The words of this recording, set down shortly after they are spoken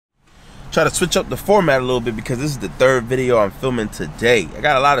Try to switch up the format a little bit because this is the third video I'm filming today. I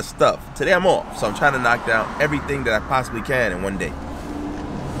got a lot of stuff. Today I'm off, so I'm trying to knock down everything that I possibly can in one day.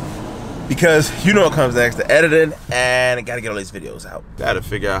 Because you know what comes next, the editing, and I gotta get all these videos out. Gotta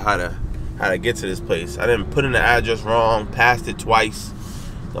figure out how to get to this place. I didn't put in the address wrong, passed it twice,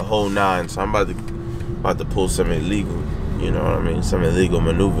 the whole nine. So I'm about to pull some illegal, you know what I mean, some illegal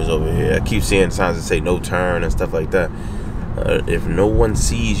maneuvers over here. I keep seeing signs that say no turn and stuff like that. If no one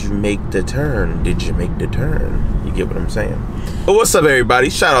sees you make the turn, did you make the turn? You get what I'm saying? But what's up, everybody?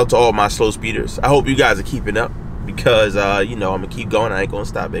 Shout out to all my slow speeders. I hope you guys are keeping up because, you know, I'm going to keep going. I ain't going to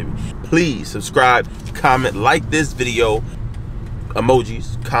stop, baby. Please subscribe, comment, like this video,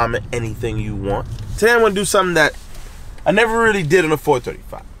 emojis, comment, anything you want. Today I'm going to do something that I never really did on a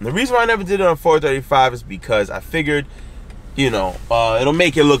 435. And the reason why I never did it on a 435 is because I figured, you know, it'll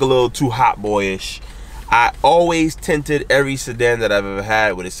make it look a little too hot boyish. I always tinted every sedan that I've ever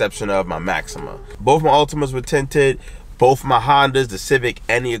had with the exception of my Maxima. Both my Ultimas were tinted. Both my Hondas, the Civic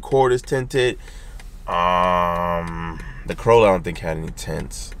and the Accord is tinted. The Corolla I don't think had any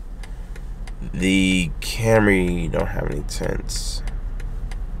tints. The Camry don't have any tints.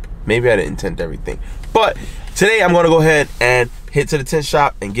 Maybe I didn't tint everything. But today I'm gonna go ahead and hit to the tint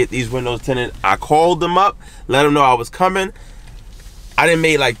shop and get these windows tinted. I called them up, let them know I was coming. I done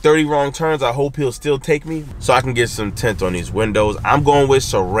made like 30 wrong turns. I hope he'll still take me so I can get some tint on these windows. I'm going with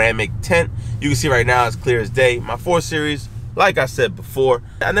ceramic tint. You can see right now it's clear as day. My 4 Series, like I said before,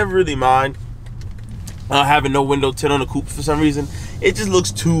 I never really mind having no window tint on the coupe for some reason. It just looks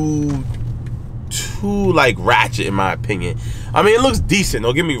too like ratchet in my opinion. I mean, it looks decent,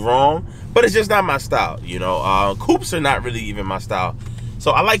 don't get me wrong, but it's just not my style, you know. Coupes are not really even my style. So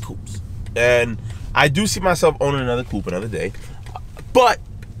I like coupes. And I do see myself owning another coupe another day. But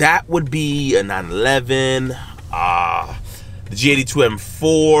that would be a 911, the G82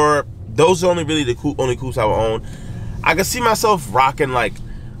 M4. Those are only really the only coupes I would own. I could see myself rocking like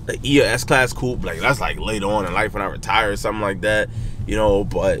the E or S-Class coupe. Like that's like later on in life when I retire or something like that, you know.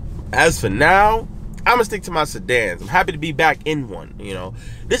 But as for now, I'm gonna stick to my sedans. I'm happy to be back in one, you know.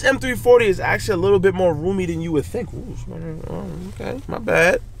 This M340 is actually a little bit more roomy than you would think. Ooh, okay, my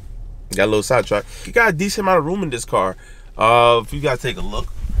bad. Got a little sidetrack. You got a decent amount of room in this car. If you guys take a look,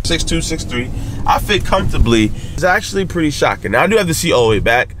 6'2", 6'3", I fit comfortably. It's actually pretty shocking. Now I do have the seat all the way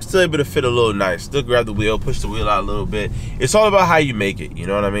back. Still able to fit a little nice. Still grab the wheel, push the wheel out a little bit. It's all about how you make it. You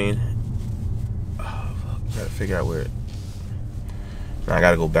know what I mean? Oh, fuck. Gotta figure out where. Now I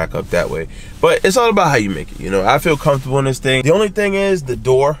gotta go back up that way. But it's all about how you make it. You know, I feel comfortable in this thing. The only thing is the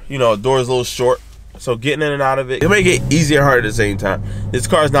door. You know, the door is a little short. So getting in and out of it, it'll make it easier and harder at the same time. This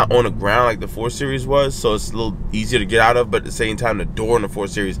car is not on the ground like the 4 Series was, so it's a little easier to get out of, but at the same time, the door in the 4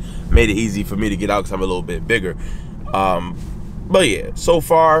 Series made it easy for me to get out because I'm a little bit bigger. But yeah, so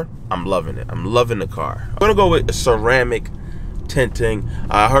far, I'm loving it. I'm loving the car. I'm gonna go with ceramic tinting.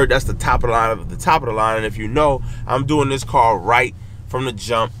 I heard that's the top of the line, and if you know, I'm doing this car right from the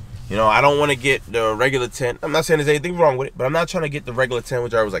jump. You know, I don't want to get the regular tint. I'm not saying there's anything wrong with it, but I'm not trying to get the regular tint,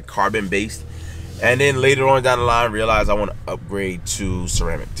 which I was like carbon based. And then later on down the line, realize I want to upgrade to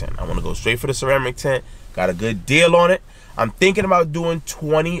ceramic tint. I want to go straight for the ceramic tint. Got a good deal on it. I'm thinking about doing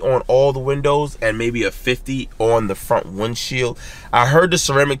 20 on all the windows and maybe a 50 on the front windshield. I heard the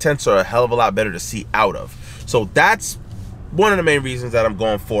ceramic tints are a hell of a lot better to see out of. So that's one of the main reasons that I'm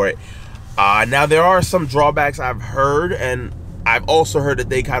going for it. Now, there are some drawbacks I've heard, and I've also heard that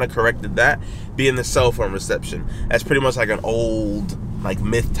they kind of corrected that, being the cell phone reception. That's pretty much like an old like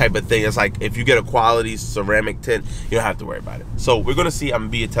myth type of thing. It's like if you get a quality ceramic tint, you don't have to worry about it. So we're gonna see. I'm gonna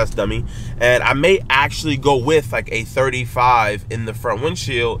be a test dummy, and I may actually go with like a 35 in the front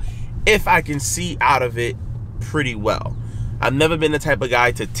windshield if I can see out of it pretty well. I've never been the type of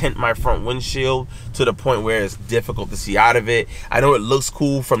guy to tint my front windshield to the point where it's difficult to see out of it. I know it looks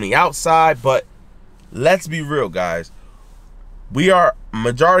cool from the outside, but let's be real, guys. We are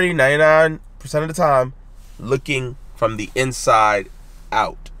majority, 99% of the time, looking from the inside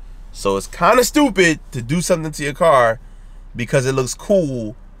out. So it's kind of stupid to do something to your car because it looks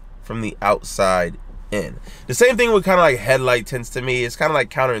cool from the outside in. The same thing with kind of like headlight tints to me. It's kind of like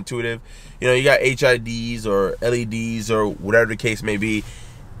counterintuitive. You know, you got HIDs or LEDs or whatever the case may be,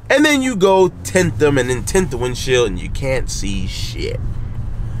 and then you go tint them and then tint the windshield and you can't see shit.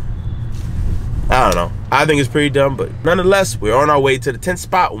 I don't know. I think it's pretty dumb, but nonetheless, we're on our way to the tint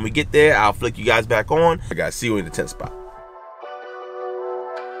spot. When we get there, I'll flick you guys back on. I gotta see you in the tint spot.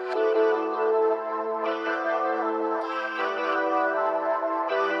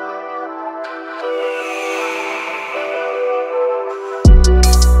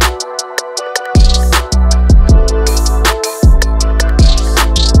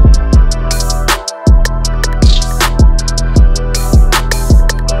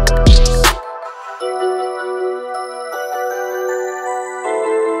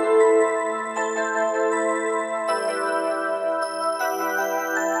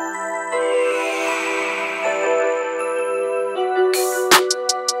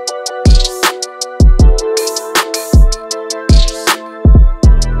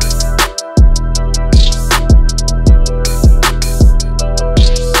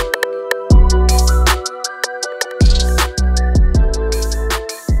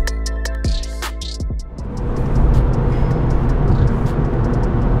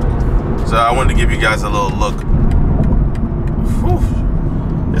 you guys a little look.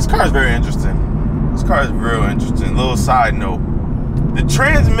 Whew. This car is very interesting. This car is real interesting. Little side note. The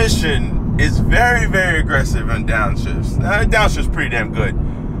transmission is very, very aggressive on downshifts. Now, downshifts pretty damn good.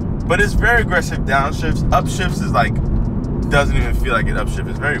 But it's very aggressive downshifts. Upshifts is like, doesn't even feel like an upshift.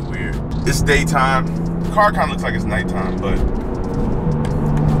 It's very weird. It's daytime. The car kind of looks like it's nighttime, but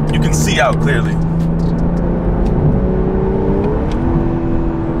you can see out clearly.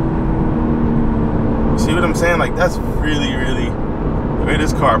 See what I'm saying? Like, that's really, really, the way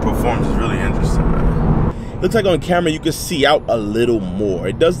this car performs is really interesting, man. Looks like on camera you can see out a little more.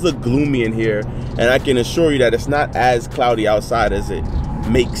 It does look gloomy in here, and I can assure you that it's not as cloudy outside as it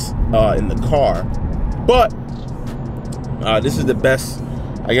makes in the car. But this is the best,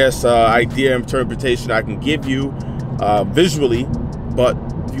 I guess, idea interpretation I can give you visually. But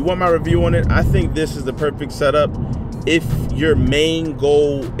if you want my review on it, I think this is the perfect setup. If your main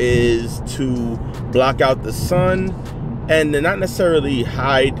goal is to block out the sun and not necessarily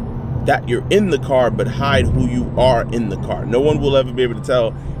hide that you're in the car, but hide who you are in the car. No one will ever be able to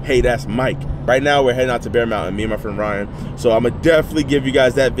tell, hey, that's Mike. Right now we're heading out to Bear Mountain, me and my friend Ryan. So I'm gonna definitely give you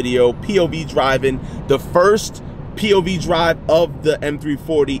guys that video, POV driving, the first POV drive of the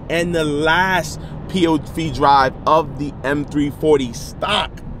M340 and the last POV drive of the M340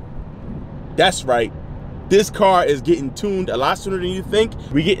 stock. That's right. This car is getting tuned a lot sooner than you think.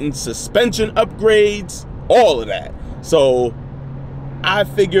 We're getting suspension upgrades, all of that. So I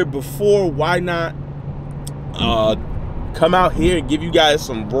figured before, why not come out here and give you guys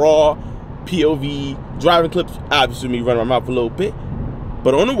some raw POV driving clips. Obviously me running my mouth a little bit.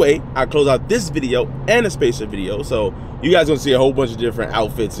 But on the way, I close out this video and a spaceship video. So you guys gonna see a whole bunch of different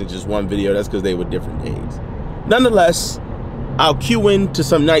outfits in just one video. That's because they were different days. Nonetheless, I'll cue in to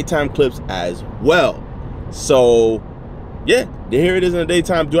some nighttime clips as well. So yeah, here it is in the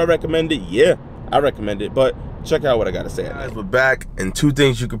daytime. Do I recommend it? Yeah, I recommend it. But check out what I gotta say. Guys, we're back, and two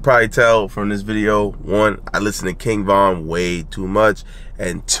things you could probably tell from this video. One, I listen to King Von way too much,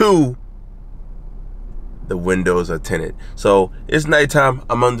 and two, the windows are tinted. So it's nighttime.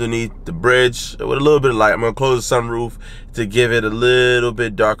 I'm underneath the bridge with a little bit of light. I'm gonna close the sunroof to give it a little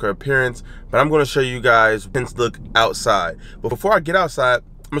bit darker appearance, but I'm gonna show you guys tints look outside. But before I get outside,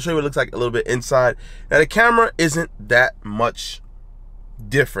 I'm gonna show you what it looks like a little bit inside. Now the camera isn't that much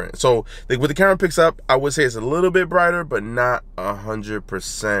different. So like what the camera picks up, I would say it's a little bit brighter, but not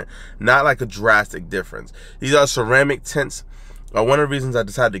 100%, not like a drastic difference. These are ceramic tints. One of the reasons I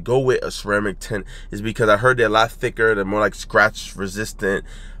decided to go with a ceramic tint is because I heard they're a lot thicker, they're more like scratch resistant.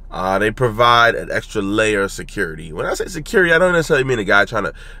 They provide an extra layer of security. When I say security, I don't necessarily mean a guy trying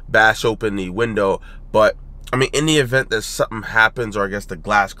to bash open the window, but I mean in the event that something happens, or I guess the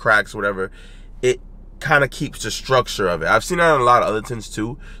glass cracks or whatever, it kind of keeps the structure of it. I've seen that on a lot of other tints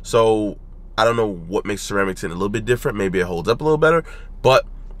too, so I don't know what makes ceramic tint a little bit different. Maybe it holds up a little better, but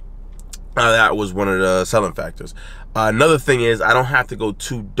that was one of the selling factors. Another thing is I don't have to go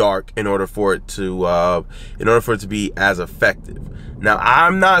too dark in order for it to be as effective. Now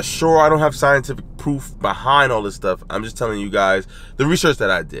I'm not sure, I don't have scientific proof behind all this stuff. I'm just telling you guys the research that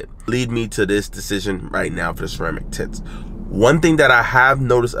I did lead me to this decision right now for the ceramic tints. One thing that I have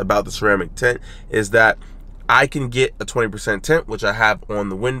noticed about the ceramic tint is that I can get a 20% tint, which I have on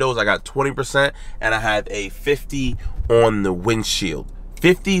the windows. I got 20%, and I have a 50 on the windshield.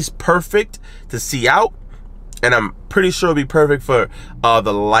 50's perfect to see out, and I'm pretty sure it'll be perfect for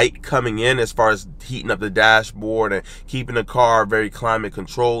the light coming in as far as heating up the dashboard and keeping the car very climate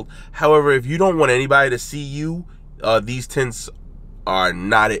controlled. However, if you don't want anybody to see you, these tints are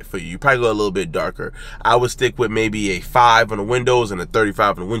not it for you. You probably go a little bit darker. I would stick with maybe a 5 on the windows and a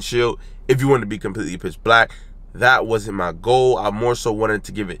 35 on the windshield if you want to be completely pitch black. That wasn't my goal. I more so wanted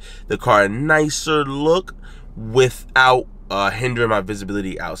to give the car a nicer look without hindering my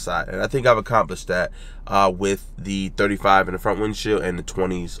visibility outside, and I think I've accomplished that with the 35 in the front windshield and the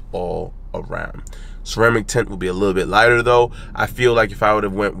 20s all around. Ceramic tint will be a little bit lighter though. I feel like if I would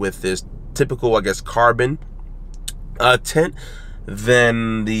have went with this typical, I guess, carbon tint,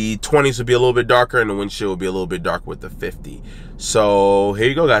 then the 20s would be a little bit darker and the windshield would be a little bit darker with the 50. So here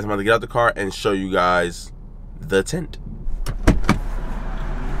you go, guys. I'm about to get out the car and show you guys the tint.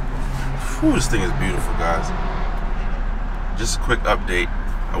 Whew, this thing is beautiful, guys. Just a quick update.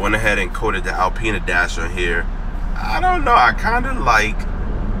 I went ahead and coated the Alpina dash on here. I don't know, I kind of like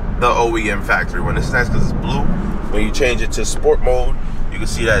the OEM factory one. This is nice because it's blue. When you change it to sport mode, you can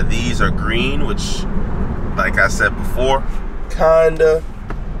see that these are green, which, like I said before, kinda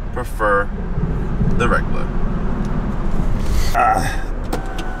prefer the regular.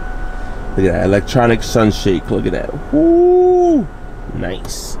 Look at that electronic sunshake. Look at that. Woo!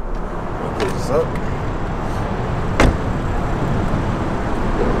 Nice. close this up.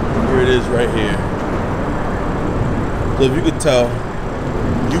 Here it is right here. So if you could tell,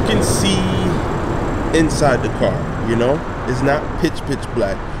 you can see inside the car, you know? It's not pitch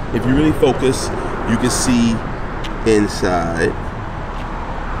black. If you really focus, you can see inside.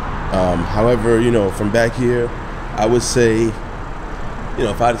 However, you know, from back here, I would say, you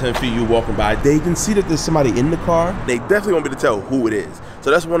know, 5 to 10 feet, you walking by, they can see that there's somebody in the car. They definitely won't be able to tell who it is. So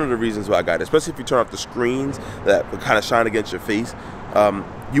that's one of the reasons why I got it, especially if you turn off the screens that kind of shine against your face.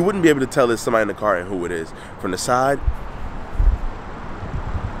 You wouldn't be able to tell there's somebody in the car and who it is. From the side,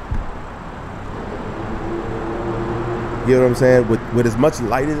 you know what I'm saying? With as much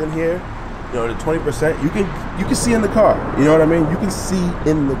light as in here, you know, the 20%, you can see in the car. You know what I mean? You can see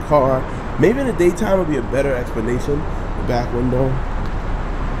in the car. Maybe in the daytime would be a better explanation. The back window,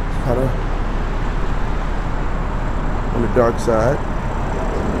 kind of on the dark side.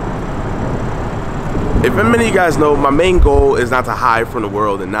 If many of you guys know, my main goal is not to hide from the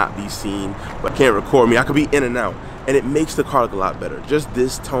world and not be seen, but can't record me. I could be in and out, and it makes the car look a lot better. Just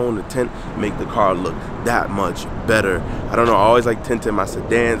this tone, the tint, make the car look that much better. I don't know, I always like tinting my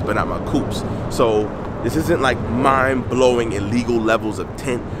sedans, but not my coupes. So this isn't like mind-blowing illegal levels of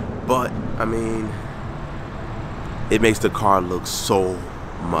tint, but I mean, it makes the car look so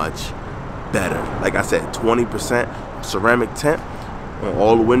much better. Like I said, 20% ceramic tint on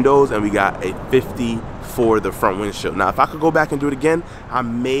all the windows, and we got a 50 for the front windshield. Now, if I could go back and do it again, I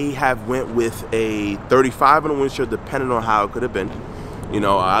may have went with a 35 on the windshield, depending on how it could have been. You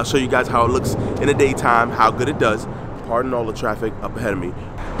know, I'll show you guys how it looks in the daytime, how good it does. Pardon all the traffic up ahead of me.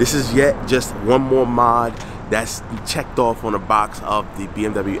 This is yet just one more mod that's checked off on the box of the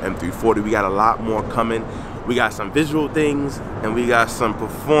BMW M340. We got a lot more coming. We got some visual things, and we got some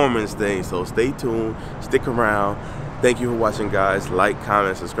performance things. So stay tuned, stick around. Thank you for watching, guys. Like,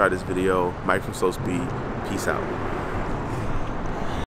 comment, subscribe to this video. Mike from Slow Speed. Peace out.